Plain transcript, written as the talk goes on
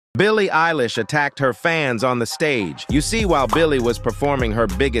Billie Eilish attacked her fans on the stage. You see, while Billie was performing her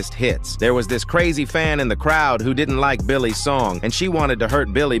biggest hits, there was this crazy fan in the crowd who didn't like Billie's song, and she wanted to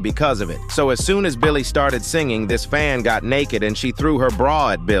hurt Billie because of it. So as soon as Billie started singing, this fan got naked and she threw her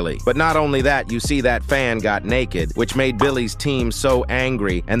bra at Billie. But not only that, you see, that fan got naked, which made Billie's team so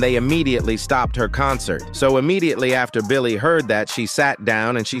angry, and they immediately stopped her concert. So immediately after Billie heard that, she sat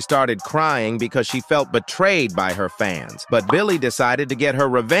down and she started crying because she felt betrayed by her fans. But Billie decided to get her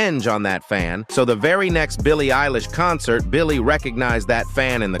revenge on that fan, so the very next Billie Eilish concert, Billie recognized that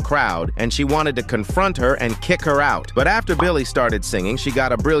fan in the crowd, and she wanted to confront her and kick her out. But after Billie started singing, she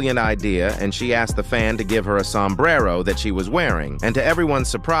got a brilliant idea, and she asked the fan to give her a sombrero that she was wearing. And to everyone's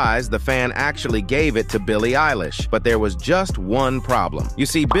surprise, the fan actually gave it to Billie Eilish. But there was just one problem. You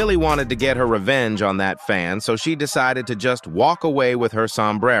see, Billie wanted to get her revenge on that fan, so she decided to just walk away with her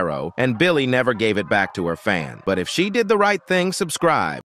sombrero, and Billie never gave it back to her fan. But if she did the right thing, subscribe.